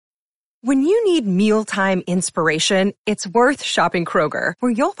When you need mealtime inspiration, it's worth shopping Kroger,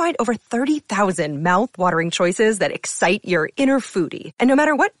 where you'll find over 30,000 mouth-watering choices that excite your inner foodie. And no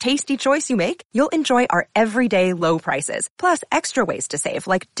matter what tasty choice you make, you'll enjoy our everyday low prices, plus extra ways to save,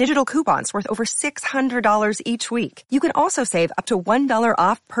 like digital coupons worth over $600 each week. You can also save up to $1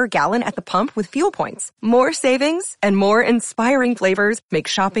 off per gallon at the pump with fuel points. More savings and more inspiring flavors make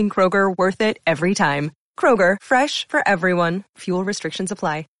shopping Kroger worth it every time. Kroger, fresh for everyone. Fuel restrictions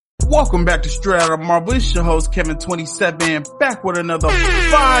apply. Welcome back to Straight Outta Marvel. It's your host, Kevin27, back with another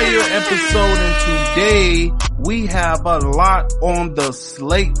fire episode. And today we have a lot on the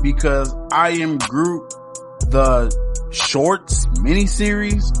slate because I Am Groot, the shorts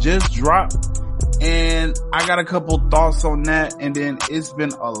miniseries, just dropped. And I got a couple thoughts on that. And then it's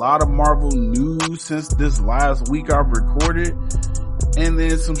been a lot of Marvel news since this last week I've recorded. And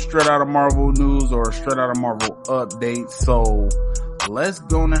then some Straight Outta Marvel news or Straight Outta Marvel updates. So let's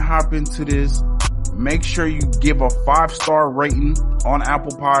go and hop into this. Make sure you give a 5-star rating on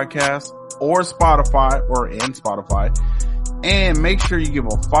Apple Podcasts or Spotify and Spotify. And make sure you give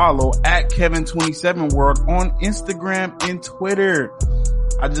a follow at Kevin27World on Instagram and Twitter.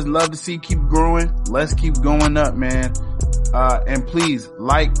 I just love to see keep growing. Let's keep going up, man. And please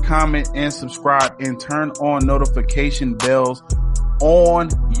like, comment, and subscribe and turn on notification bells on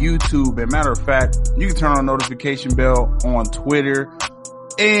YouTube. And matter of fact, you can turn on notification bell on Twitter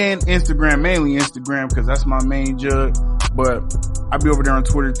and Instagram, mainly Instagram because that's my main jug, but I'll be over there on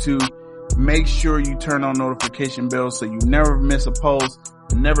Twitter too. Make sure you turn on notification bells so you never miss a post,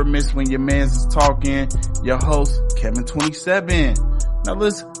 never miss when your man's is talking. Your host, Kevin27. Now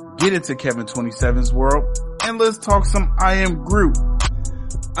let's get into Kevin27's world and let's talk some I Am Groot.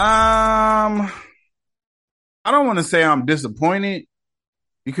 I don't want to say I'm disappointed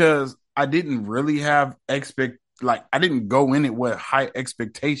because I didn't really have I didn't go in it with high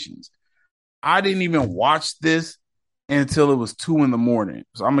expectations. I didn't even watch this until it was 2 a.m.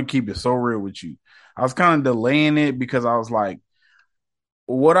 So I'm going to keep it so real with you. I was kind of delaying it because I was like,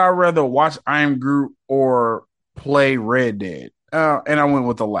 would I rather watch I Am Groot or play Red Dead? And I went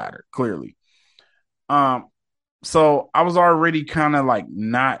with the latter, clearly. So I was already kind of like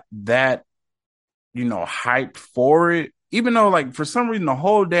not that, hyped for it. Even though like for some reason the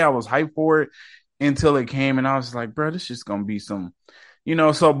whole day I was hyped for it until it came and I was like, bro, this is just going to be some,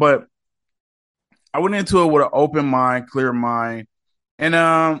 but I went into it with an open mind, clear mind. And,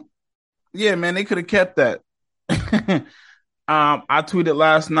 yeah, man, they could have kept that. I tweeted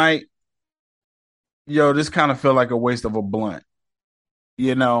last night, this kind of felt like a waste of a blunt.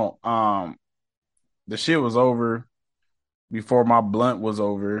 The shit was over before my blunt was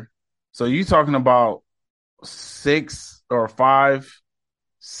over. So you talking about 6-minute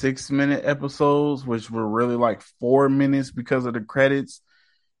episodes, which were really like 4 minutes because of the credits.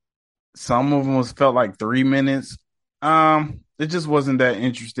 Some of them felt like 3 minutes. It just wasn't that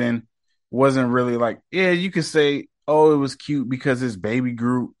interesting. Wasn't really like, yeah, you could say, oh, it was cute because it's Baby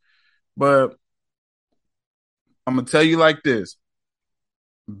Groot. But I'm going to tell you like this.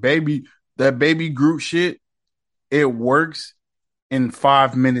 That Baby Groot shit, it works in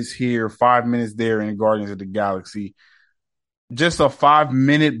 5 minutes here, 5 minutes there in Guardians of the Galaxy. Just a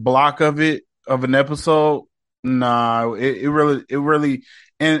 5-minute block of an episode. No, it really,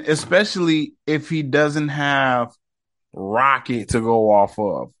 and especially if he doesn't have Rocket to go off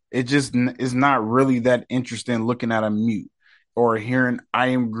of, it just is not really that interesting looking at a mute or hearing I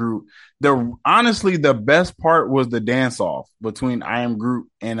Am Groot. Honestly, the best part was the dance off between I Am Groot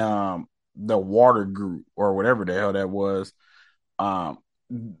and the Water Groot or whatever the hell that was.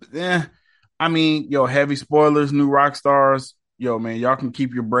 Heavy spoilers, new rock stars. Man, y'all can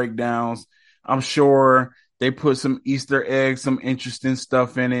keep your breakdowns. I'm sure they put some Easter eggs, some interesting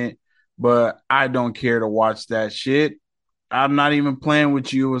stuff in it, but I don't care to watch that shit. I'm not even playing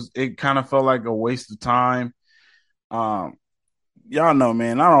with you. It kind of felt like a waste of time. Y'all know,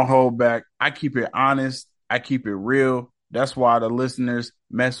 man, I don't hold back. I keep it honest. I keep it real. That's why the listeners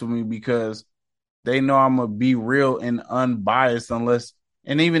mess with me because they know I'm going to be real and unbiased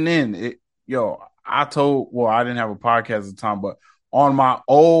and even then, I didn't have a podcast at the time, but on my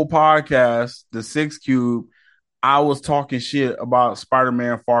old podcast, the 6 Cube, I was talking shit about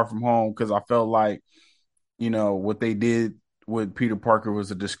Spider-Man Far From Home because I felt like, what they did with Peter Parker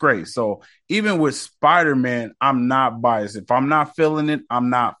was a disgrace. So even with Spider-Man, I'm not biased. If I'm not feeling it, I'm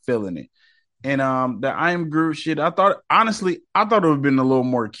not feeling it. And the I Am Groot shit, I thought it would have been a little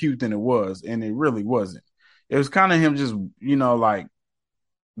more cute than it was, and it really wasn't. It was kind of him just,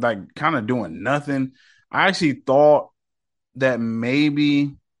 like kind of doing nothing. I actually thought that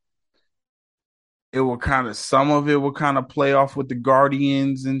maybe some of it will kind of play off with the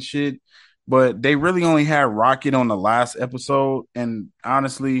Guardians and shit. But they really only had Rocket on the last episode. And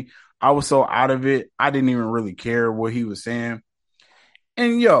honestly, I was so out of it, I didn't even really care what he was saying.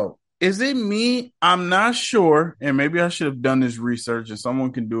 And yo, is it me? I'm not sure. And maybe I should have done this research and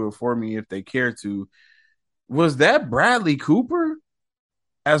someone can do it for me if they care to. Was that Bradley Cooper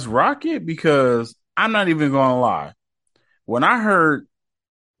as Rocket? Because I'm not even going to lie. When I heard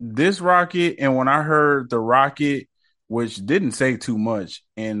this Rocket and when I heard the Rocket, which didn't say too much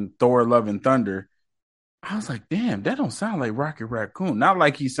in Thor Love and Thunder, I was like, damn, that don't sound like Rocket Raccoon. Not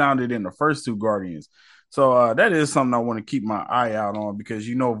like he sounded in the first two Guardians. So that is something I want to keep my eye out on because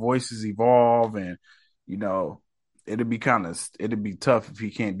voices evolve and it'd be tough if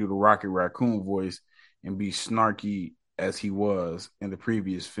he can't do the Rocket Raccoon voice and be snarky as he was in the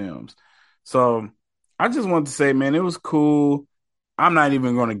previous films. So I just wanted to say, man, it was cool. I'm not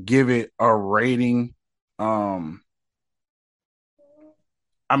even going to give it a rating. I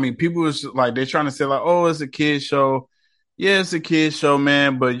mean, people was like, they're trying to say like, oh, it's a kid show. Yeah, it's a kid show,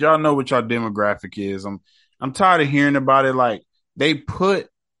 man. But y'all know what y'all demographic is. I'm tired of hearing about it. Like they put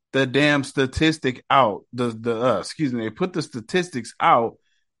the damn statistic out. They put the statistics out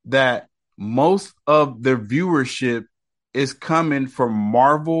that most of the viewership is coming from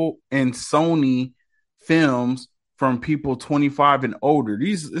Marvel and Sony films from people 25 and older.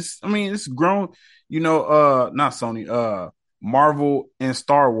 It's grown, not Sony, Marvel and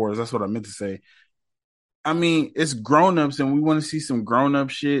Star Wars. That's what I meant to say. I mean, it's grown-ups and we want to see some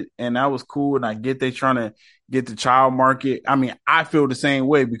grown-up shit, and that was cool. And I get they trying to get the child market. I mean, I feel the same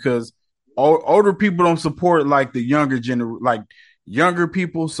way because older people don't support like the younger generation. Like younger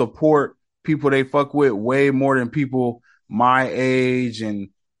people support people they fuck with way more than people my age and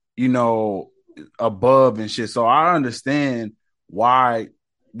above and shit. So I understand why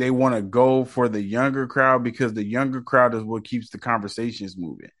they want to go for the younger crowd because the younger crowd is what keeps the conversations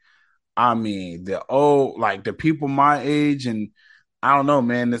moving. I mean, the people my age, and I don't know,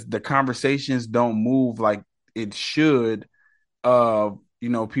 man, the conversations don't move like it should.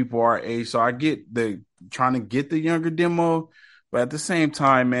 People our age. So I get the trying to get the younger demo, but at the same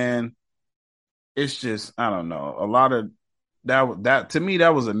time, man, it's just, I don't know. A lot of that to me,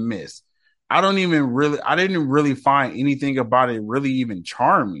 that was a miss. I didn't really find anything about it really even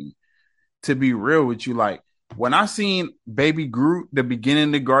charming, to be real with you. Like when I seen Baby Groot, the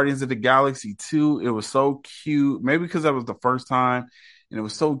beginning of Guardians of the Galaxy 2, it was so cute. Maybe because that was the first time and it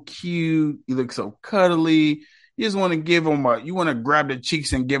was so cute. He looked so cuddly. You just want to you want to grab the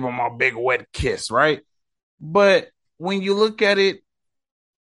cheeks and give him a big wet kiss, right? But when you look at it,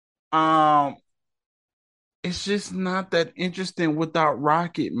 it's just not that interesting without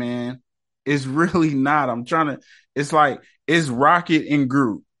Rocket, man. It's really not. It's like, it's Rocket and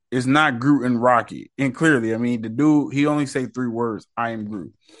Groot. It's not Groot and Rocket. And clearly, I mean, the dude, he only say 3 words, I am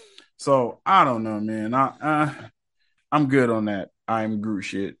Groot. So I don't know, man. I'm good on that I am Groot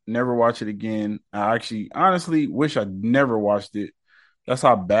shit. Never watch it again. I actually, honestly, wish I never watched it. That's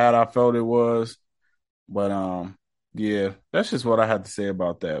how bad I felt it was. But yeah, that's just what I had to say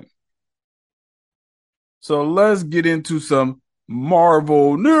about that. So let's get into some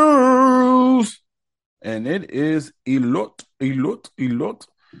Marvel news. And it is a lot.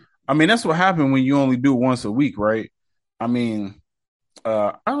 I mean, that's what happened when you only do once a week, right? I mean,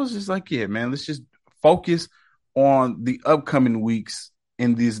 I was just like, yeah, man, let's just focus on the upcoming weeks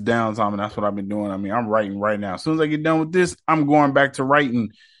in this downtime. And that's what I've been doing. I mean, I'm writing right now. As soon as I get done with this, I'm going back to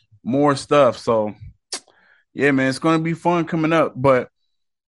writing more stuff. So yeah, man, it's going to be fun coming up, but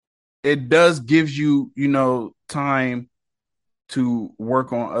it does give you, time to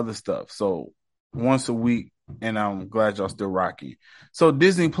work on other stuff. So once a week, and I'm glad y'all still rocking. So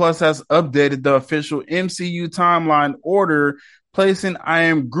Disney Plus has updated the official MCU timeline order, placing I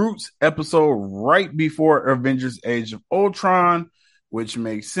Am Groot's episode right before Avengers Age of Ultron, which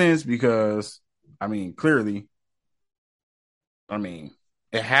makes sense because, I mean, clearly, I mean,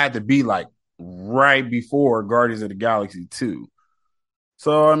 it had to be like right before Guardians of the Galaxy 2.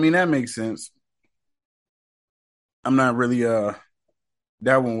 So, I mean, that makes sense. I'm not really,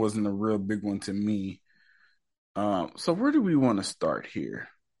 that one wasn't a real big one to me. So where do we want to start here?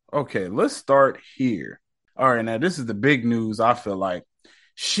 Okay, let's start here. All right, now this is the big news. I feel like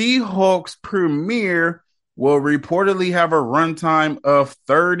She-Hulk's premiere will reportedly have a runtime of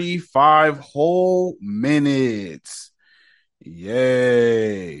 35 whole minutes.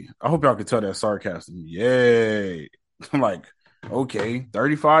 Yay. I hope y'all can tell that sarcasm. Yay. I'm like, okay,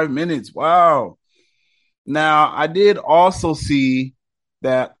 35 minutes. Wow. Now, I did also see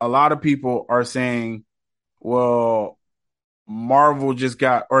that a lot of people are saying, well, Marvel just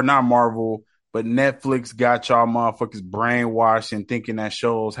got, or not Marvel, but Netflix got y'all motherfuckers brainwashed and thinking that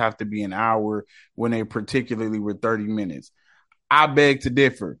shows have to be an hour when they particularly were 30 minutes. I beg to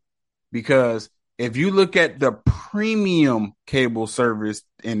differ, because if you look at the premium cable service,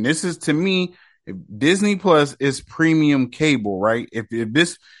 and this is to me, if Disney Plus is premium cable, right?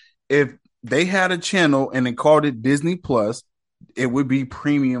 If they had a channel and they called it Disney Plus, it would be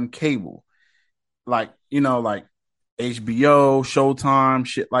premium cable. Like, like HBO, Showtime,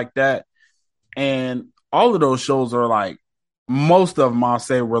 shit like that. And all of those shows are like, most of them I'll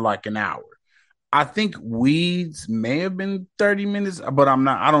say were like an hour. I think Weeds may have been 30 minutes, but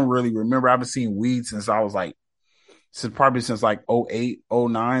I don't really remember. I haven't seen Weeds since I was like, since like 08,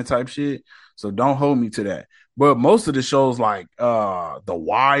 09 type shit. So don't hold me to that. But most of the shows like The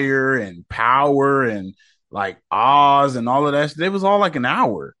Wire and Power and like Oz and all of that, they was all like an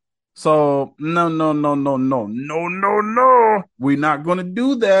hour. So no, no, no, no, no, no, no, no. We're not gonna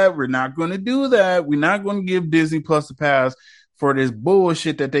do that. We're not gonna do that. We're not gonna give Disney Plus a pass for this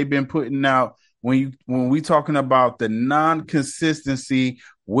bullshit that they've been putting out. When we talking about the non-consistency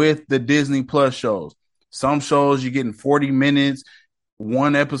with the Disney Plus shows. Some shows you're getting 40 minutes,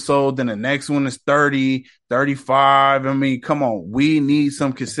 one episode, then the next one is 30, 35. I mean, come on. We need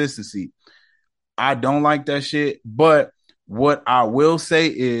some consistency. I don't like that shit. But what I will say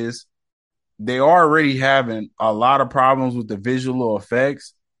is they are already having a lot of problems with the visual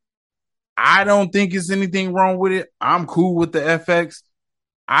effects. I don't think it's anything wrong with it. I'm cool with the FX.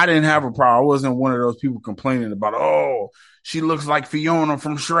 I didn't have a problem. I wasn't one of those people complaining about, oh, she looks like Fiona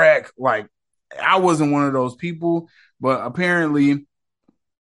from Shrek. Like, I wasn't one of those people, but apparently,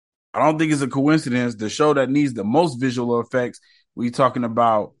 I don't think it's a coincidence. The show that needs the most visual effects, we're talking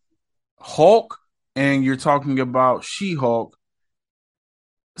about Hulk and you're talking about She-Hulk.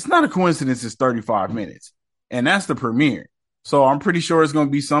 It's not a coincidence it's 35 minutes, and that's the premiere. So I'm pretty sure it's going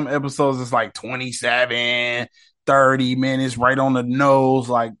to be some episodes that's like 27, 30 minutes, right on the nose.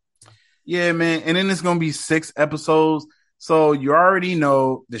 Like, yeah, man. And then it's going to be 6 episodes. So you already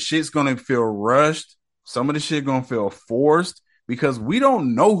know the shit's going to feel rushed. Some of the shit going to feel forced because we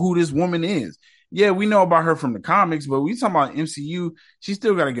don't know who this woman is. Yeah, we know about her from the comics, but we talking about MCU. She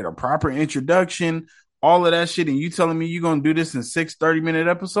still got to get a proper introduction, all of that shit. And you telling me you're going to do this in 6 30-minute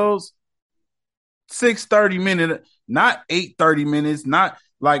episodes? 6 30-minute, not 8 30 minutes. Not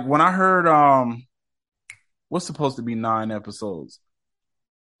like when I heard, what's supposed to be 9 episodes?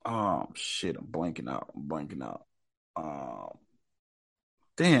 Shit, I'm blanking out.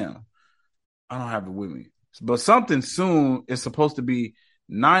 Damn, I don't have it with me. But something soon is supposed to be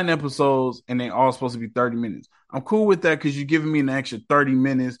 9 episodes, and they all supposed to be 30 minutes. I'm cool with that because you're giving me an extra 30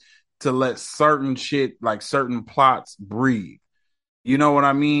 minutes to let certain shit, like certain plots, breathe. You know what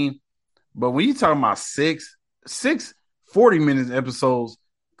I mean? But when you're talking about six 40-minute episodes,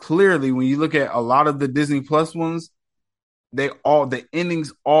 clearly, when you look at a lot of the Disney Plus ones, the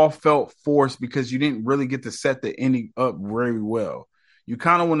endings all felt forced because you didn't really get to set the ending up very well. You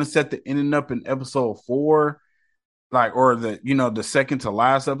kind of want to set the ending up in episode 4, like, or the second to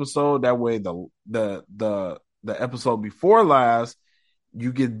last episode. That way the episode before last,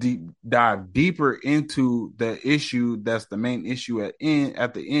 you get dive deeper into the issue that's the main issue at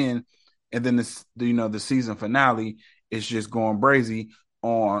the end, and then the season finale is just going brazy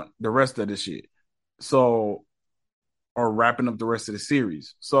on the rest of the shit. So, or wrapping up the rest of the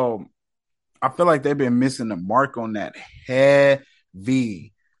series. So I feel like they've been missing the mark on that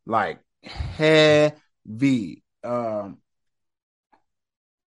heavy, like heavy. The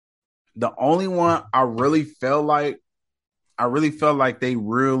only one I really felt like they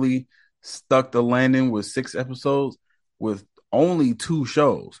really stuck the landing with 6 episodes with only 2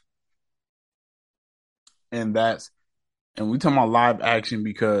 shows. And we talking about live action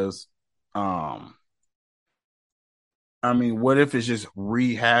because, I mean, what if it's just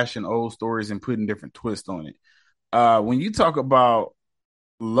rehashing old stories and putting different twists on it? When you talk about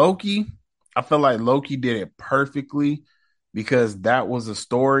Loki, I feel like Loki did it perfectly because that was a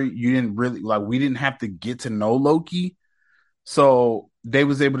story you didn't really like. We didn't have to get to know Loki, so they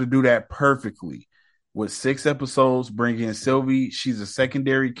was able to do that perfectly with 6 episodes. Bring in Sylvie; she's a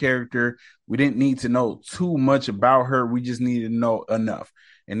secondary character. We didn't need to know too much about her. We just needed to know enough,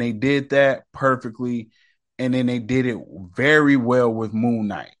 and they did that perfectly. And then they did it very well with Moon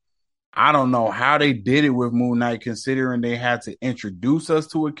Knight. I don't know how they did it with Moon Knight, considering they had to introduce us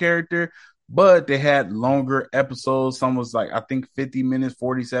to a character, but they had longer episodes. Some was like, I think 50 minutes,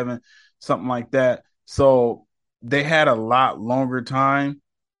 47, something like that. So they had a lot longer time.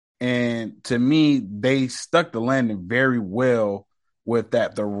 And to me, they stuck the landing very well with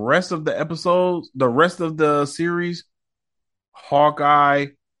that. The rest of the episodes, the rest of the series, Hawkeye,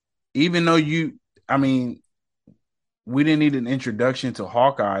 even though I mean, we didn't need an introduction to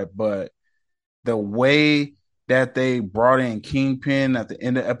Hawkeye, but the way that they brought in Kingpin at the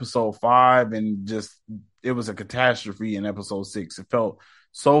end of episode 5 and just it was a catastrophe in episode 6. It felt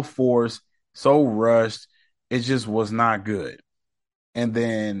so forced, so rushed. It just was not good. And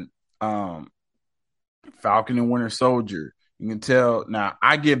then Falcon and Winter Soldier, you can tell now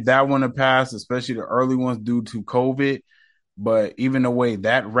I give that one a pass, especially the early ones due to COVID. But even the way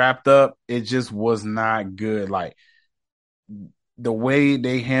that wrapped up, it just was not good. Like the way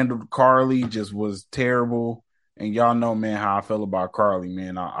they handled Carly just was terrible. And y'all know, man, how I feel about Carly,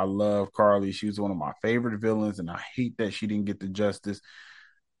 man. I love Carly. She was one of my favorite villains, and I hate that she didn't get the justice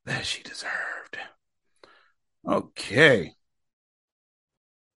that she deserved. Okay.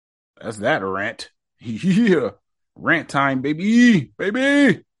 That's that rant. Yeah. Rant time, baby.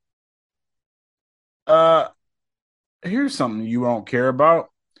 Baby. Uh, here's something you don't care about.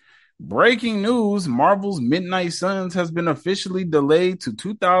 Breaking news, Marvel's Midnight Suns has been officially delayed to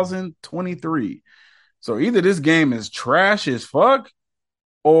 2023. So either this game is trash as fuck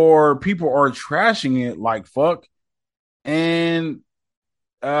or people are trashing it like fuck and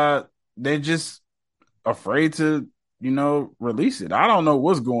they're just afraid to, release it. I don't know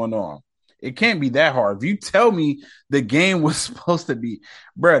what's going on. It can't be that hard. If you tell me the game was supposed to be,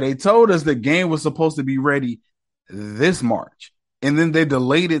 bruh, they told us the game was supposed to be ready this March. And then they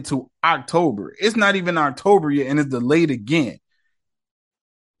delayed it to October. It's not even October yet, and it's delayed again.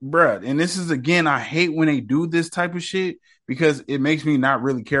 Bruh, and this is again, I hate when they do this type of shit because it makes me not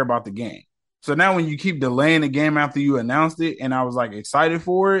really care about the game. So now when you keep delaying the game after you announced it and I was like excited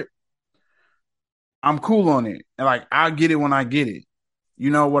for it, I'm cool on it. And like I'll get it when I get it.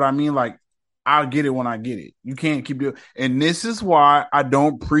 You know what I mean? Like I'll get it when I get it. You can't keep doing. And this is why I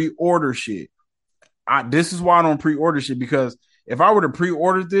don't pre-order shit. This is why I don't pre-order shit, because if I were to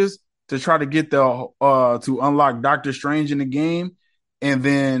pre-order this to try to get the to unlock Doctor Strange in the game, and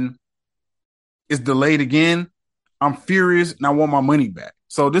then it's delayed again, I'm furious and I want my money back.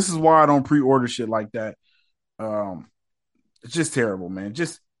 So this is why I don't pre-order shit like that. It's just terrible, man.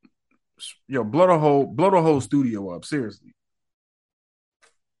 Just blow the whole studio up. Seriously.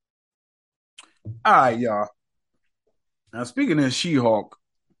 All right, y'all. Now speaking of She-Hulk,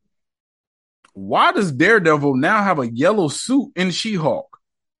 why does Daredevil now have a yellow suit in She-Hulk?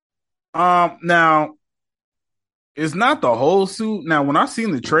 Now it's not the whole suit. Now, when I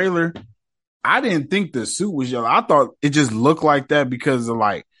seen the trailer, I didn't think the suit was yellow. I thought it just looked like that because of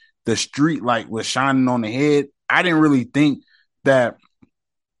like the street light was shining on the head. I didn't really think that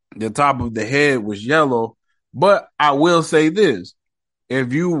the top of the head was yellow. But I will say this: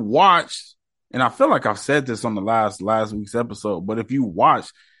 if you watched, and I feel like I've said this on the last week's episode, but if you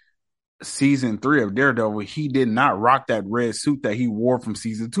watched season 3 of Daredevil, he did not rock that red suit that he wore from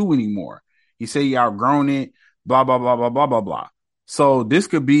season 2 anymore. He said he outgrown it, blah, blah, blah, blah, blah, blah, blah. So this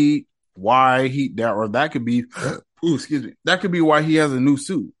could be why that could be, excuse me, that could be why he has a new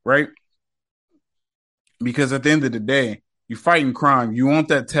suit, right? Because at the end of the day, you're fighting crime. You want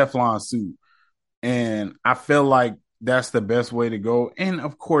that Teflon suit. And I feel like that's the best way to go. And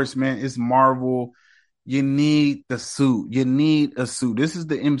of course, man, it's Marvel. You need the suit. You need a suit. This is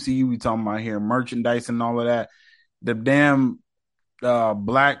the MCU we talking about here, merchandise and all of that. The damn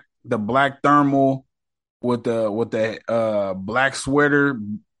black thermal with the black sweater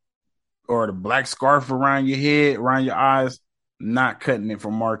or the black scarf around your head, around your eyes, not cutting it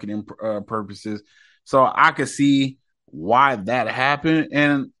for marketing purposes. So I could see why that happened,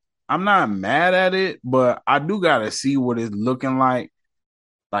 and I'm not mad at it, but I do gotta see what it's looking like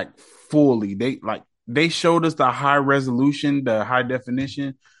fully. They showed us the high resolution, the high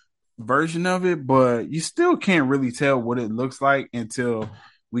definition version of it, but you still can't really tell what it looks like until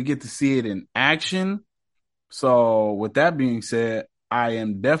we get to see it in action. So with that being said, I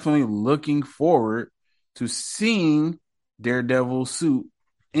am definitely looking forward to seeing Daredevil suit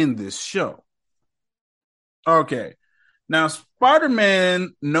in this show. Okay. Now,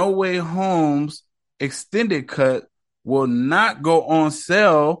 Spider-Man No Way Home's extended cut will not go on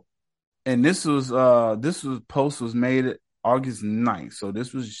sale. And this post was made August 9th. So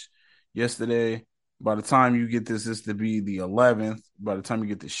this was yesterday. By the time you get this to be the 11th. By the time you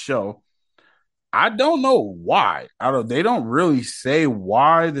get the show, I don't know why. They don't really say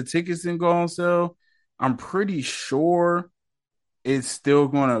why the tickets didn't go on sale. I'm pretty sure it's still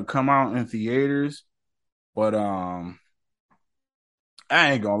going to come out in theaters, but I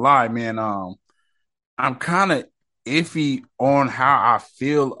ain't gonna lie, man. I'm kind of iffy on how I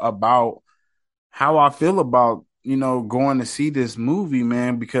feel about going to see this movie,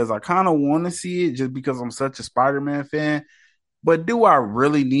 man, because I kind of want to see it just because I'm such a Spider-Man fan. But do I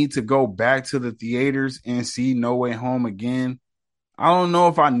really need to go back to the theaters and see No Way Home again? I don't know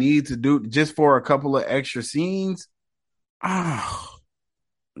if I need to do just for a couple of extra scenes. Ah,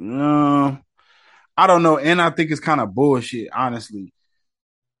 no, I don't know. And I think it's kind of bullshit, honestly.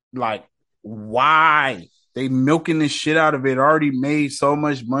 Like, why? They milking the shit out of it. Already made so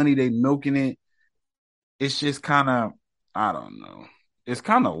much money. They milking it. It's just kind of, I don't know. It's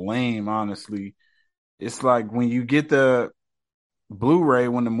kind of lame, honestly. It's like when you get the Blu-ray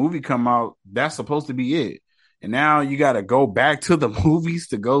when the movie come out, that's supposed to be it. And now you got to go back to the movies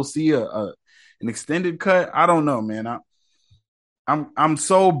to go see an extended cut. I don't know, man. I'm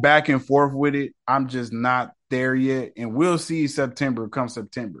so back and forth with it. I'm just not there yet, and we'll see September come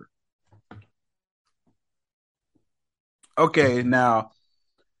September. Okay, now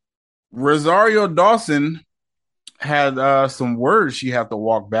Rosario Dawson had some words she had to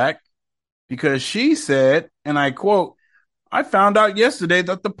walk back because she said, and I quote, "I found out yesterday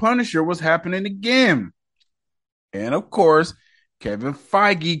that the Punisher was happening again." And of course, Kevin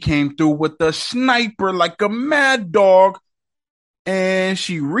Feige came through with the sniper like a mad dog. And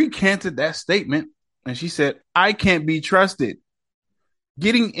she recanted that statement. And she said, "I can't be trusted.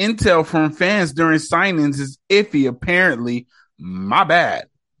 Getting intel from fans during signings is iffy, apparently. My bad.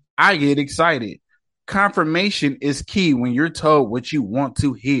 I get excited. Confirmation is key when you're told what you want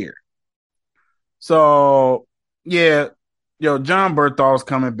to hear." So, yeah, John Berthol's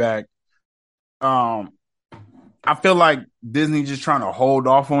coming back. Um, I feel like Disney just trying to hold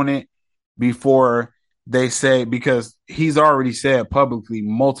off on it before they say, because he's already said publicly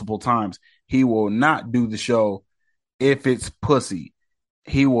multiple times he will not do the show if it's pussy.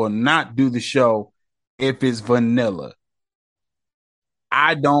 He will not do the show if it's vanilla.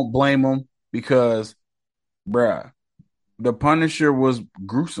 I don't blame him because, bruh, The Punisher was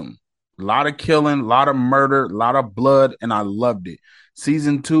gruesome. A lot of killing, a lot of murder, a lot of blood, and I loved it.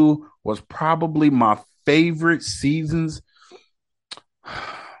 Season 2 was probably my favorite seasons.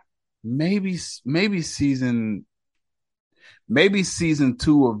 Maybe season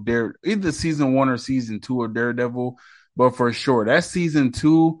 2 of either season 1 or season 2 of Daredevil, but for sure that season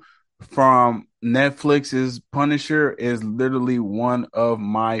 2 from Netflix's Punisher is literally one of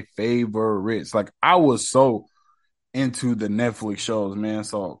my favorites. Like, I was so into the Netflix shows, man.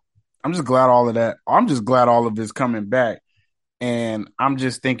 So I'm just glad all of that. I'm just glad all of it's coming back. And I'm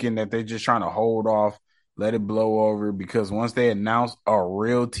just thinking that they're just trying to hold off, let it blow over, because once they announce a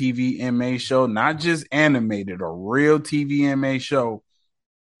real TVMA show, not just animated, a real TVMA show,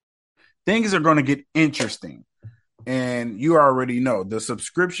 things are going to get interesting. And you already know the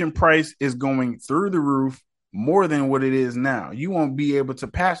subscription price is going through the roof more than what it is now. You won't be able to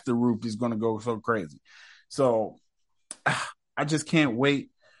patch the roof. It's going to go so crazy. So I just can't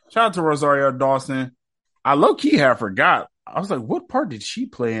wait. Shout out to Rosario Dawson. I low key have forgot. I was like, what part did she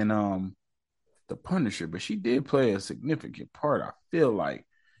play in The Punisher? But she did play a significant part, I feel like,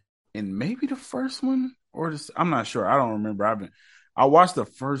 in maybe the first one or I'm not sure. I don't remember. I watched the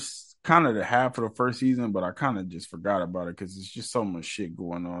first kind of the half of the first season, but I kind of just forgot about it because it's just so much shit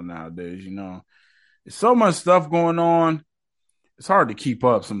going on nowadays. There's so much stuff going on. It's hard to keep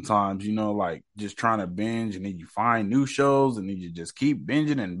up sometimes, like just trying to binge, and then you find new shows and then you just keep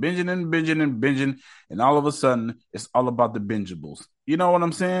binging and binging and binging and binging. And all of a sudden it's all about the bingeables. You know what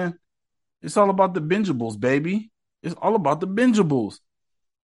I'm saying? It's all about the bingeables, baby. It's all about the bingeables.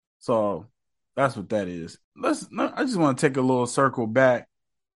 So that's what that is. I just want to take a little circle back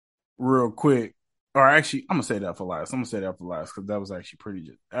real quick. Or actually, I'm going to say that for last. Because that was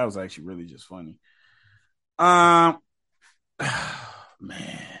actually really just funny.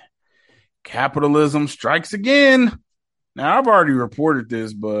 Man, capitalism strikes again. Now, I've already reported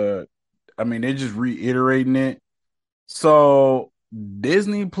this, but I mean, they're just reiterating it. So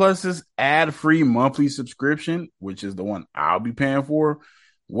Disney Plus's ad-free monthly subscription, which is the one I'll be paying for,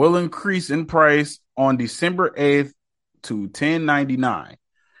 will increase in price on December 8th to $10.99.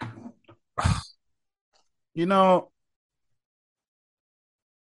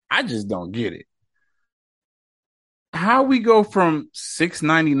 I just don't get it. How we go from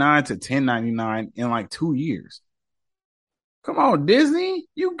 $6.99 to $10.99 in like 2 years? Come on, Disney,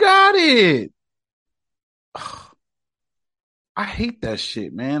 you got it. I hate that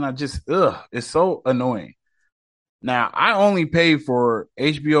shit, man. It's so annoying. Now, I only pay for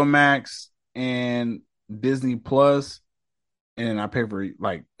HBO Max and Disney Plus, and I pay for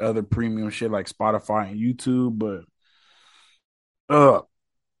like other premium shit like Spotify and YouTube, but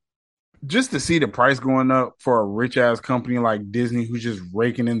just to see the price going up for a rich ass company like Disney who's just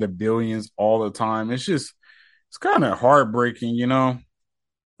raking in the billions all the time, it's kind of heartbreaking,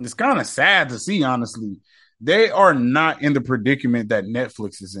 It's kind of sad to see, honestly. they are not in the predicament that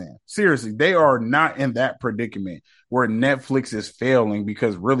Netflix is in. Seriously, they are not in that predicament where Netflix is failing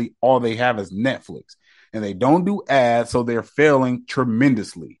because really all they have is Netflix and they don't do ads. So they're failing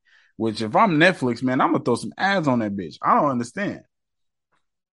tremendously, which if I'm Netflix, man, I'm going to throw some ads on that bitch. I don't understand.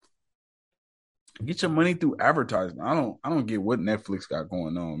 Get your money through advertising. I don't get what Netflix got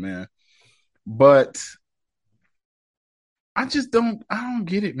going on, man. But I don't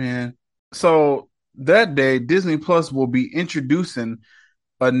get it, man. So that day, Disney Plus will be introducing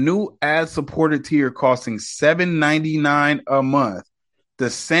a new ad-supported tier costing $7.99 a month, the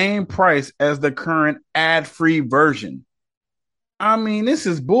same price as the current ad-free version. I mean, this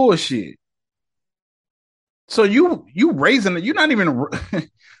is bullshit. So you raising it? You're not even,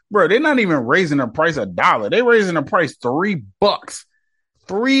 bro. They're not even raising the price $1. They're raising the price $3,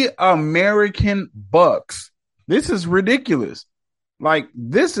 $3 American. This is ridiculous. Like,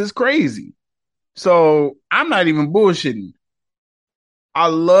 this is crazy. So I'm not even bullshitting. I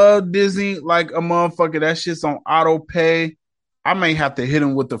love Disney like a motherfucker. That shit's on auto pay. I may have to hit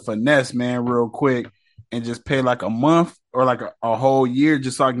him with the finesse, man, real quick, and just pay like a month or like a whole year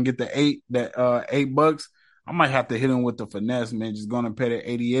just so I can get the $8. I might have to hit him with the finesse, man. Just going to pay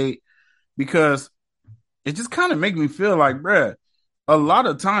the 88 because it just kind of make me feel like, bruh, a lot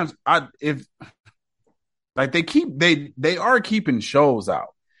of times they are keeping shows out.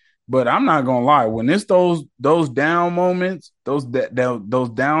 But I'm not gonna lie, when it's those down moments, those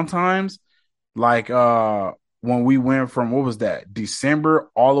down times, like when we went from what was that, December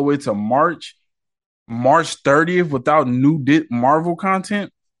all the way to March 30th without new Marvel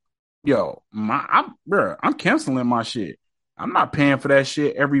content, yo, I'm canceling my shit. I'm not paying for that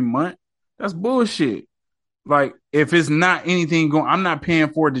shit every month. That's bullshit. Like if it's not anything going, I'm not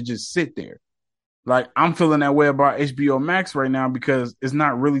paying for it to just sit there. Like, I'm feeling that way about HBO Max right now because it's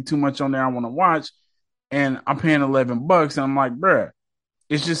not really too much on there I want to watch. And I'm paying $11. And I'm like, bruh,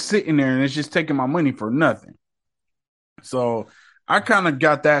 it's just sitting there and it's just taking my money for nothing. So I kind of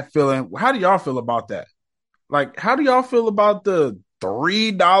got that feeling. How do y'all feel about that? Like, how do y'all feel about the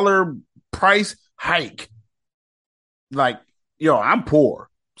 $3 price hike? Like, yo, I'm poor.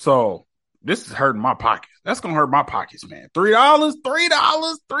 So this is hurting my pockets. That's going to hurt my pockets, man. $3,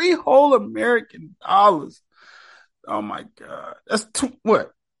 $3 whole American dollars. Oh my God. That's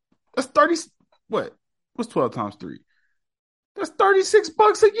what? That's 30. What? What's 12 times 3? That's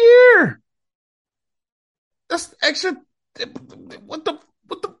 $36 a year. That's extra. What the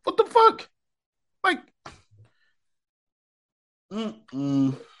fuck? Like, I'm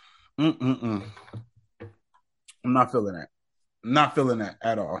not feeling that. I'm not feeling that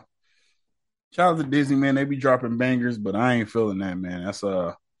at all. Shout out to Disney, man. They be dropping bangers, but I ain't feeling that, man. That's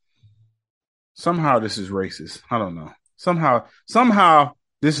somehow this is racist. I don't know. Somehow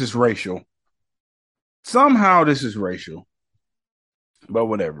this is racial. Somehow this is racial. But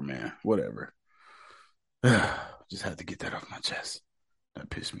whatever, man. Whatever. Just had to get that off my chest. That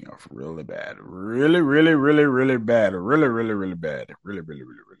pissed me off really bad. Really, really, really, really bad. Really, really, really bad. Really, really,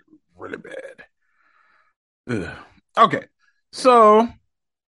 really, really, really bad. Ugh. Okay. So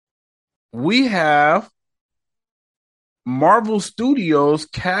we have Marvel Studios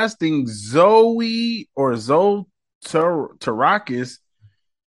casting Zoe Terakis,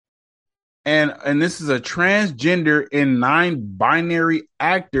 and this is a transgender and non-binary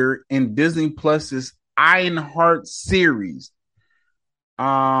actor in Disney Plus's Ironheart series.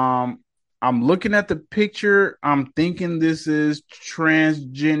 I'm looking at the picture. I'm thinking this is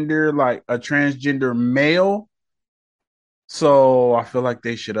transgender, like a transgender male. So I feel like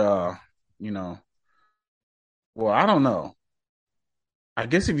they should, well, I don't know. I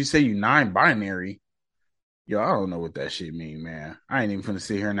guess if you say you non-binary, yo, I don't know what that shit mean, man. I ain't even gonna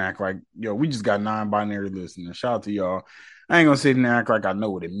sit here and act like, yo, we just got non-binary listeners. Shout out to y'all. I ain't gonna sit here and act like I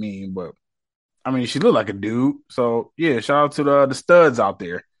know what it mean, but I mean, she look like a dude. So yeah, shout out to the studs out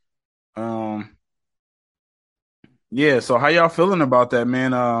there. Yeah. So how y'all feeling about that,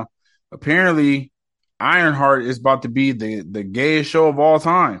 man? Apparently, Ironheart is about to be the gayest show of all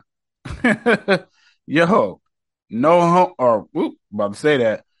time. Yo, about to say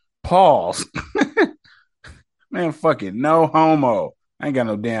that. Pause. Man, fuck it. No homo. I ain't got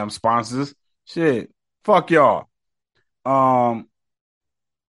no damn sponsors. Shit. Fuck y'all.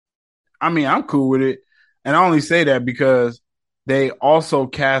 I mean, I'm cool with it. And I only say that because they also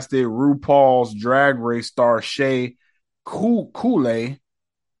casted RuPaul's Drag Race star Shea Coulee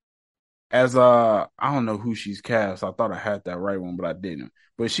as I don't know who she's cast. I thought I had that right one, but I didn't.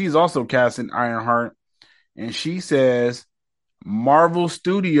 But she's also cast in Ironheart. And she says Marvel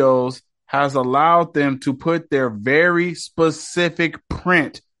Studios has allowed them to put their very specific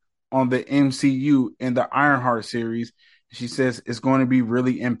print on the MCU in the Ironheart series. She says it's going to be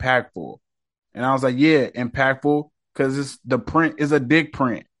really impactful. And I was like, yeah, impactful because it's the print is a dick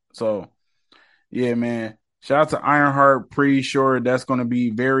print. So yeah, man. Shout out to Ironheart. Pretty sure that's going to be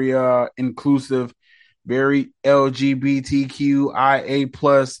very inclusive, very LGBTQIA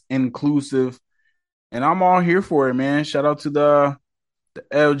plus inclusive, and I'm all here for it, man. Shout out to the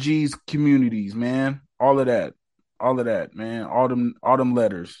LG's communities, man. All of that, man. All them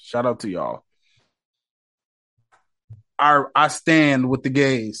letters. Shout out to y'all. I stand with the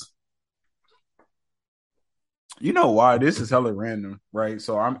gays. You know why? This is hella random, right?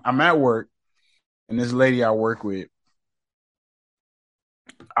 So I'm at work, and this lady I work with,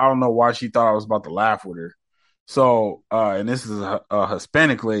 I don't know why she thought I was about to laugh with her. So, and this is a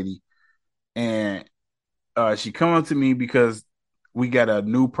Hispanic lady, and she come up to me because we got a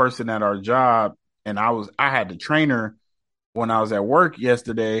new person at our job, and I had to train her when I was at work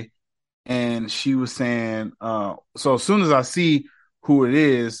yesterday, and she was saying, so as soon as I see who it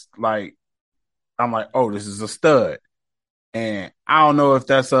is, like I'm like, oh, this is a stud. And I don't know if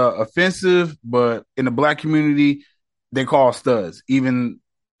that's offensive, but in the black community, they call studs. Even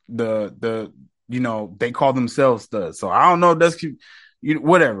the they call themselves studs. So I don't know if that's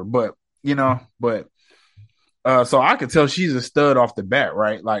whatever, but but so I could tell she's a stud off the bat,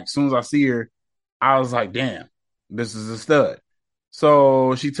 right? Like as soon as I see her, I was like, damn, this is a stud.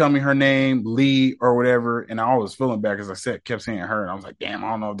 So she told me her name, Lee or whatever, and I was feeling bad because kept saying her, and I was like, damn, I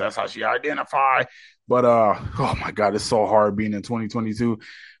don't know if that's how she identify. But oh my god, it's so hard being in 2022.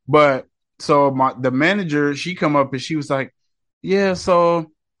 But so the manager, she come up and she was like, yeah,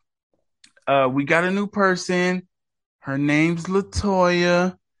 so we got a new person. Her name's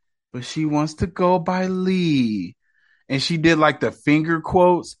Latoya, but she wants to go by Lee. And she did like the finger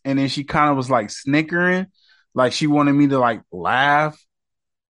quotes, and then she kind of was like snickering, like she wanted me to like laugh.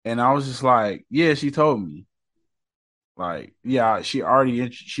 And I was just like, yeah, she told me. Like, yeah, she already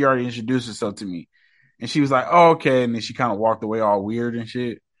introduced herself to me. And she was like, oh, okay. And then she kind of walked away all weird and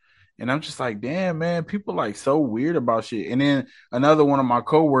shit. And I'm just like, damn, man, people like so weird about shit. And then another one of my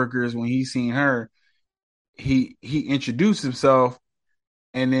coworkers, when he seen her, he introduced himself.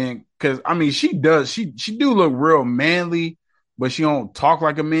 And then, cause I mean, she do look real manly, but she don't talk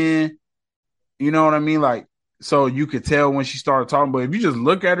like a man. You know what I mean? Like, so you could tell when she started talking, but if you just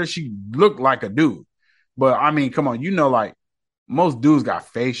look at her, she looked like a dude. But I mean, come on, like most dudes got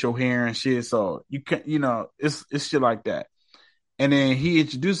facial hair and shit, so you can, it's shit like that. And then he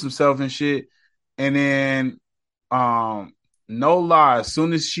introduced himself and shit, and then, no lie, as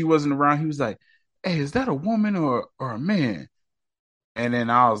soon as she wasn't around, he was like, "Hey, is that a woman or a man?" And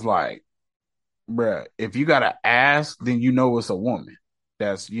then I was like, "Bruh, if you gotta ask, then it's a woman.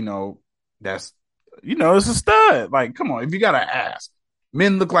 That's it's a stud. Like, come on, if you gotta ask,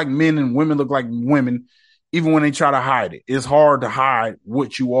 men look like men and women look like women, even when they try to hide it. It's hard to hide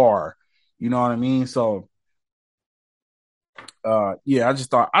what you are. You know what I mean? So, yeah, I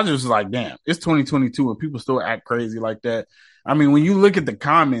just was like, damn, it's 2022 and people still act crazy like that. I mean, when you look at the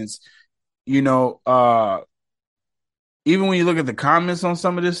comments, even when you look at the comments on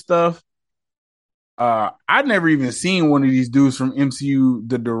some of this stuff, I'd never even seen one of these dudes from MCU,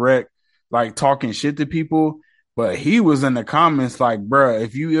 the direct, like talking shit to people, but he was in the comments like, bruh,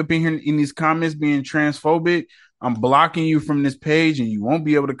 if you up in here in these comments being transphobic, I'm blocking you from this page and you won't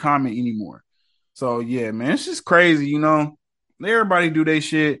be able to comment anymore. So yeah, man, it's just crazy, Everybody do their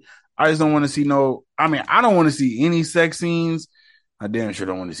shit. I just don't want to see I don't want to see any sex scenes. I damn sure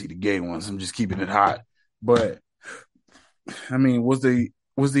don't want to see the gay ones. I'm just keeping it hot. But I mean, was the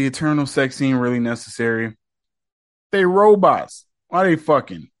eternal sex scene really necessary? They robots. Why they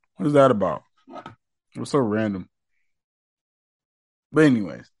fucking? What is that about? It was so random. But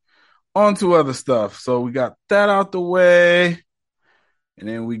anyways, on to other stuff. So we got that out the way. And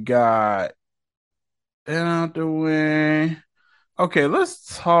then we got that out the way. Okay,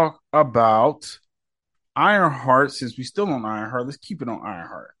 let's talk about Ironheart. Since we still on Ironheart, let's keep it on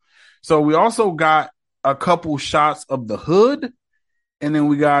Ironheart. So we also got a couple shots of the hood. And then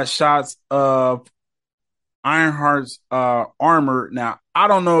we got shots of Ironheart's armor. Now, I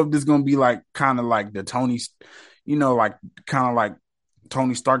don't know if this is going to be like kind of like the Tony, like kind of like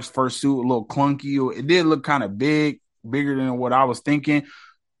Tony Stark's first suit, a little clunky. It did look kind of bigger than what I was thinking,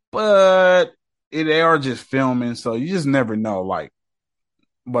 but they are just filming, so you just never know. Like,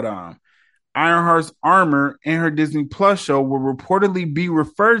 but Ironheart's armor in her Disney Plus show will reportedly be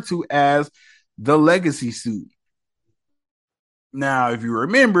referred to as the Legacy suit. Now, if you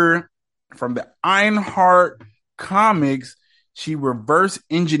remember from the Ironheart comics, she reverse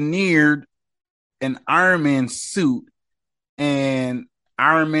engineered an Iron Man suit, and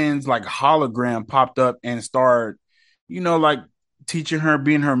Iron Man's like hologram popped up and started, like teaching her,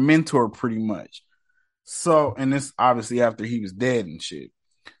 being her mentor pretty much. So, and this obviously after he was dead and shit.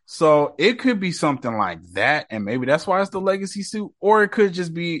 So it could be something like that, and maybe that's why it's the legacy suit, or it could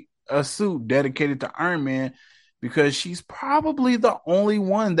just be a suit dedicated to Iron Man because she's probably the only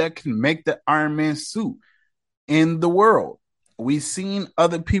one that can make the Iron Man suit in the world. We've seen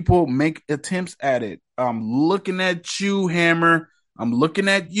other people make attempts at it. I'm looking at you, Hammer. I'm looking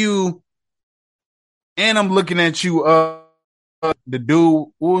at you, and I'm looking at you. The dude,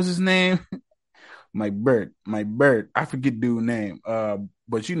 what was his name? Mike Bird. I forget dude's name.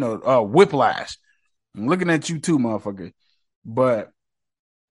 But Whiplash. I'm looking at you too, motherfucker. But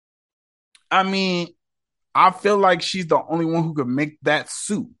I mean, I feel like she's the only one who could make that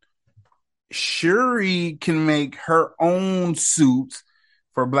suit. Shuri can make her own suits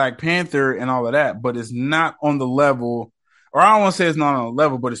for Black Panther and all of that, but it's not on the level, or I don't want to say it's not on the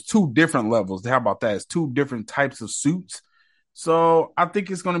level, but it's two different levels. How about that? It's two different types of suits. So I think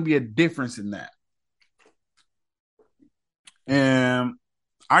it's going to be a difference in that. And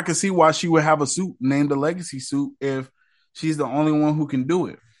I can see why she would have a suit named the Legacy suit if she's the only one who can do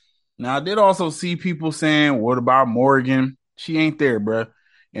it. Now, I did also see people saying, what about Morgan? She ain't there, bruh.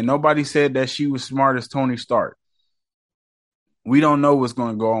 And nobody said that she was smart as Tony Stark. We don't know what's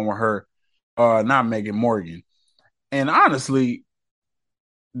going to go on with her, not Megan Morgan. And honestly,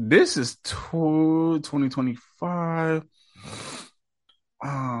 this is 2025.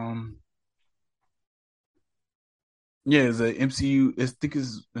 Yeah, it's a MCU. I think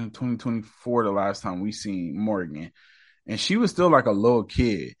it's in 2024 the last time we seen Morgan. And she was still like a little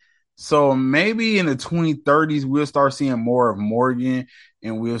kid. So maybe in the 2030s, we'll start seeing more of Morgan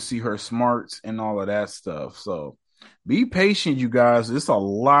and we'll see her smarts and all of that stuff. So be patient, you guys. It's a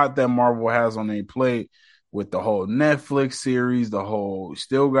lot that Marvel has on their plate with the whole Netflix series,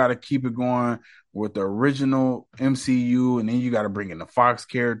 still got to keep it going with the original MCU. And then you got to bring in the Fox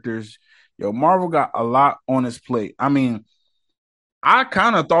characters. Yo, Marvel got a lot on its plate. I mean, I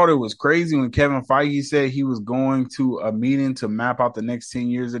kind of thought it was crazy when Kevin Feige said he was going to a meeting to map out the next 10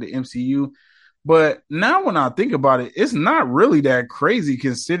 years of the MCU. But now when I think about it, it's not really that crazy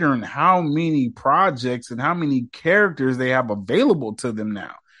considering how many projects and how many characters they have available to them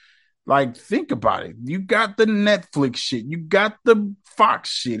now. Like, think about it. You got the Netflix shit, you got the Fox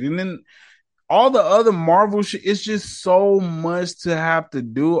shit, and then all the other Marvel shit. It's just so much to have to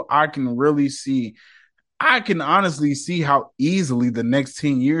do. I can honestly see how easily the next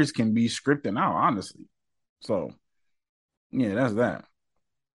 10 years can be scripted out, honestly. So, yeah, that's that.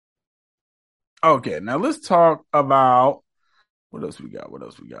 Okay, now let's talk about what else we got.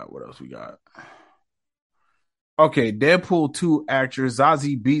 Okay, Deadpool 2 actor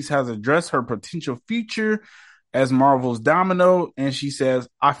Zazie Beetz has addressed her potential future as Marvel's Domino, and she says,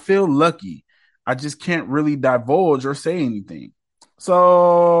 I feel lucky. I just can't really divulge or say anything.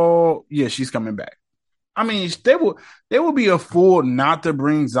 So, yeah, she's coming back. I mean, they will be a fool not to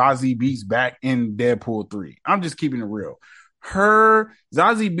bring Zazie Beetz back in Deadpool 3. I'm just keeping it real. Zazie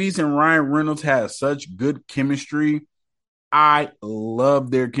Beetz and Ryan Reynolds had such good chemistry. I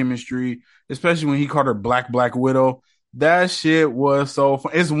love their chemistry, especially when he called her Black Widow. That shit was so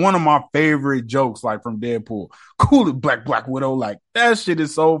fun. It's one of my favorite jokes, like from Deadpool. Cool it, Black Widow. Like, that shit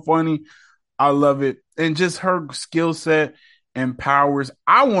is so funny. I love it. And just her skill set and powers.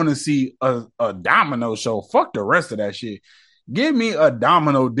 I want to see a Domino show. Fuck the rest of that shit. Give me a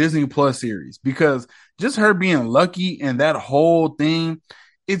Domino Disney Plus series, because just her being lucky and that whole thing,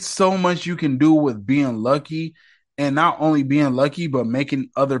 it's so much you can do with being lucky, and not only being lucky, but making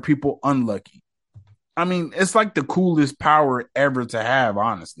other people unlucky. I mean, it's like the coolest power ever to have,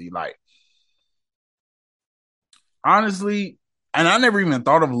 honestly. Like, honestly, and I never even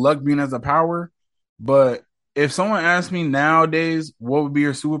thought of luck being as a power, but if someone asked me nowadays, what would be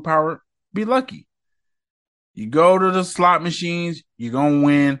your superpower? Be lucky. You go to the slot machines, you're going to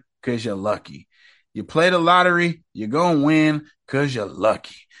win because you're lucky. You play the lottery, you're going to win because you're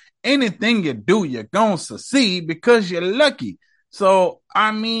lucky. Anything you do, you're going to succeed because you're lucky. So,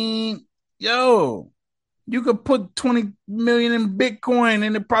 I mean, yo, you could put 20 million in Bitcoin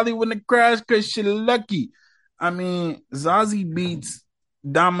and it probably wouldn't have crashed because you're lucky. I mean, Zazie Beetz,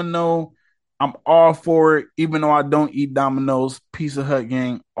 Domino, I'm all for it, even though I don't eat Domino's. Pizza Hut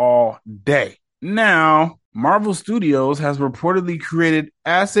gang all day. Now, Marvel Studios has reportedly created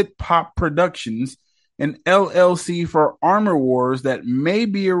Acid Pop Productions, an LLC for Armor Wars that may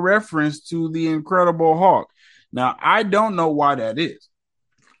be a reference to the Incredible Hulk. Now, I don't know why that is.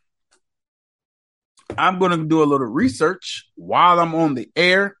 I'm going to do a little research while I'm on the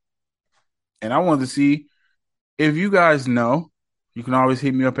air, and I want to see if you guys know You can always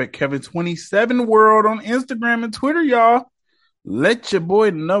hit me up at Kevin27 World on Instagram and Twitter, y'all. Let your boy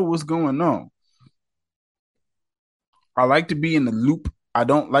know what's going on. I like to be in the loop. I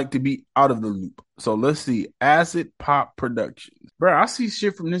don't like to be out of the loop. So let's see. Acid Pop Productions. Bro, I see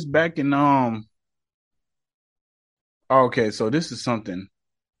shit from this back in okay, so this is something.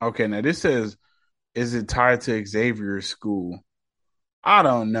 Okay, now this says, is it tied to Xavier's school? I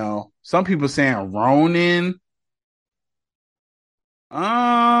don't know. Some people saying Ronin.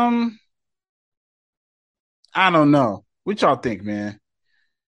 I don't know. What y'all think, man?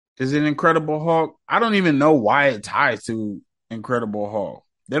 Is it Incredible Hulk? I don't even know why it ties to Incredible Hulk.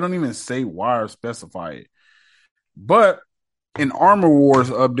 They don't even say why or specify it. But an Armor Wars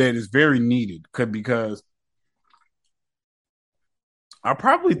update is very needed because I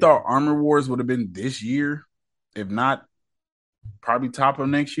probably thought Armor Wars would have been this year, if not probably top of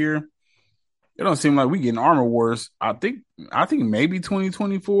next year. It don't seem like we getting Armor Wars. I think maybe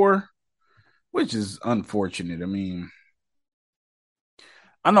 2024, which is unfortunate. I mean,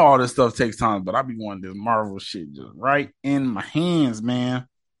 I know all this stuff takes time, but I be wanting this Marvel shit just right in my hands, man.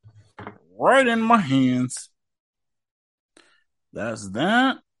 Right in my hands. That's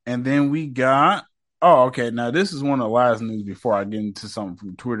that. And then we got, oh, okay. Now, this is one of the last news before I get into something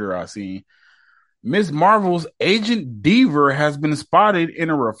from Twitter I seen. Ms. Marvel's Agent Deaver has been spotted in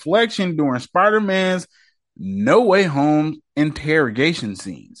a reflection during Spider-Man's No Way Home interrogation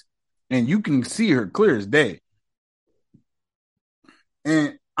scenes. And you can see her clear as day.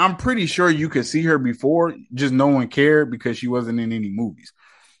 And I'm pretty sure you could see her before, just no one cared because she wasn't in any movies.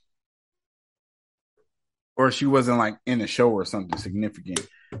 Or she wasn't like in a show or something significant.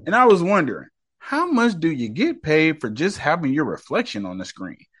 And I was wondering, how much do you get paid for just having your reflection on the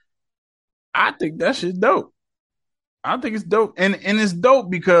screen? I think that shit's dope. I think it's dope. And it's dope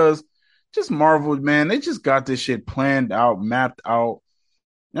because just Marvel, man, they just got this shit planned out, mapped out.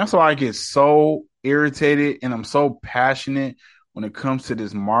 That's why I get so irritated and I'm so passionate when it comes to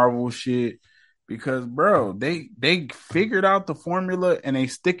this Marvel shit. Because, bro, they figured out the formula and they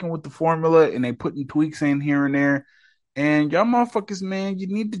sticking with the formula and they putting tweaks in here and there. And y'all motherfuckers, man, you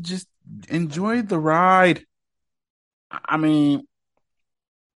need to just enjoy the ride. I mean,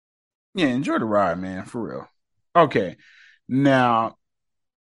 yeah, enjoy the ride, man, for real. Okay. Now,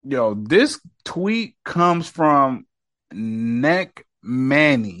 yo, this tweet comes from Neck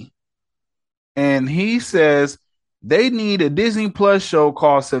Manny. And he says they need a Disney Plus show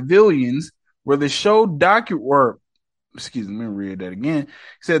called Civilians where the show excuse me, let me read that again.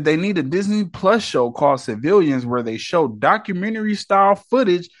 He said they need a Disney Plus show called Civilians where they show documentary style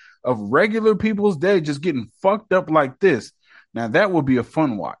footage of regular people's day just getting fucked up like this. Now that would be a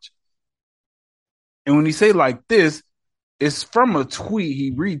fun watch. And when he say like this, it's from a tweet.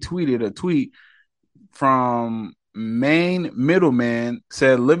 He retweeted a tweet from Main Middleman,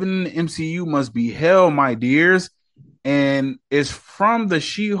 said living in the MCU must be hell, my dears. And it's from the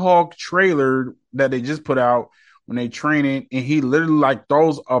She-Hulk trailer that they just put out when they training, and he literally like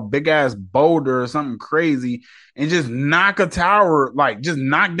throws a big ass boulder or something crazy and just knock a tower, like just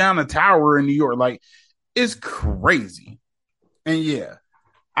knock down a tower in New York. Like it's crazy. And yeah,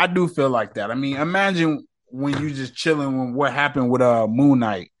 I do feel like that. I mean, imagine when you just chilling when what happened with Moon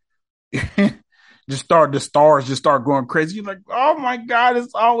Knight. The stars just start going crazy. You're like, oh my God,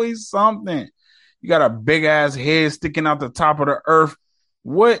 it's always something. You got a big ass head sticking out the top of the earth.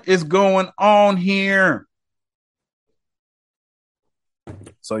 What is going on here?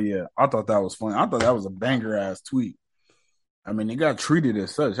 So yeah, I thought that was funny. I thought that was a banger ass tweet. I mean, it got treated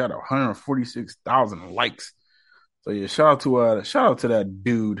as such. It had 146,000 likes. So yeah, shout out to that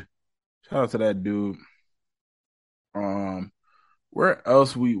dude. Shout out to that dude. What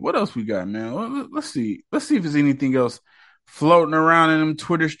else we got, man? Let's see. Let's see if there's anything else floating around in them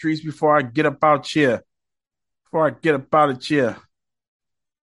Twitter streets before I get up out here.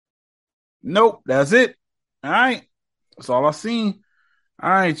 Nope, that's it. All right. That's all I seen. All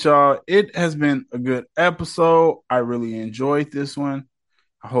right, y'all. It has been a good episode. I really enjoyed this one.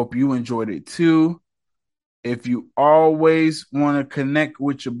 I hope you enjoyed it too. If you always want to connect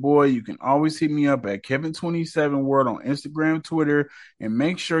with your boy, you can always hit me up at Kevin27 World on Instagram, Twitter, and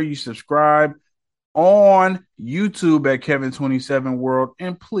make sure you subscribe on YouTube at Kevin27 World.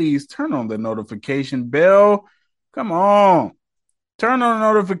 And please turn on the notification bell. Come on. Turn on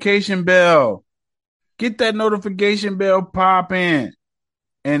the notification bell. Get that notification bell popping.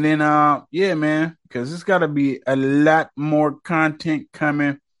 And then, yeah, man, because it's got to be a lot more content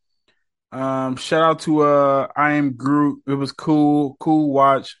coming. Shout out to I Am Groot. It was cool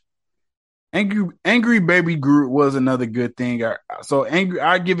watch. Angry Baby Groot was another good thing.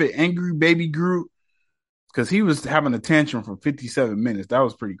 I give it Angry Baby Groot. because he was having a tantrum for 57 minutes. That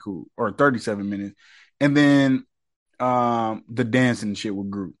was pretty cool, or 37 minutes. And then the dancing shit with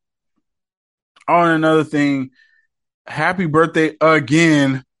Groot. Oh, and another thing, happy birthday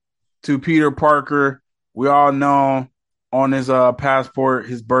again to Peter Parker. We all know on his passport,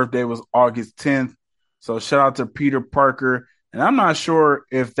 his birthday was August 10th. So shout out to Peter Parker. And I'm not sure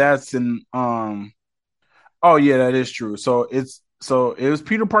if that's in oh yeah, that is true. So it was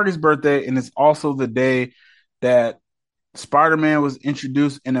Peter Parker's birthday, and it's also the day that Spider-Man was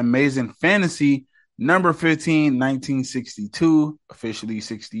introduced in Amazing Fantasy number 15, 1962, officially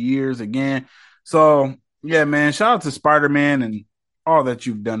 60 years again. So yeah, man, shout out to Spider-Man and all that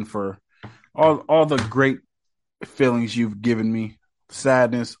you've done for all the great feelings you've given me.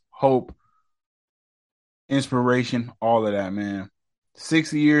 Sadness, hope, inspiration, all of that, man.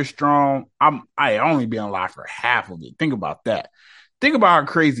 60 years strong. I only been alive for half of it. Think about that. Think about how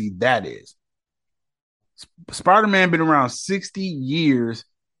crazy that is. Spider-Man been around 60 years,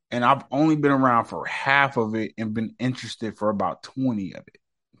 and I've only been around for half of it and been interested for about 20 of it.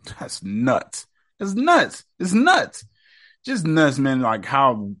 That's nuts. It's nuts. It's nuts. Just nuts, man. Like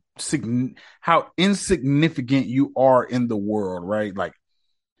how insignificant you are in the world, right? Like,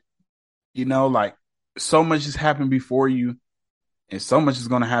 like so much has happened before you, and so much is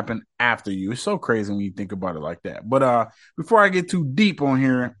going to happen after you. It's so crazy when you think about it like that. But before I get too deep on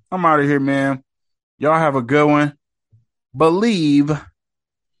here, I'm out of here, man. Y'all have a good one. Believe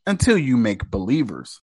until you make believers.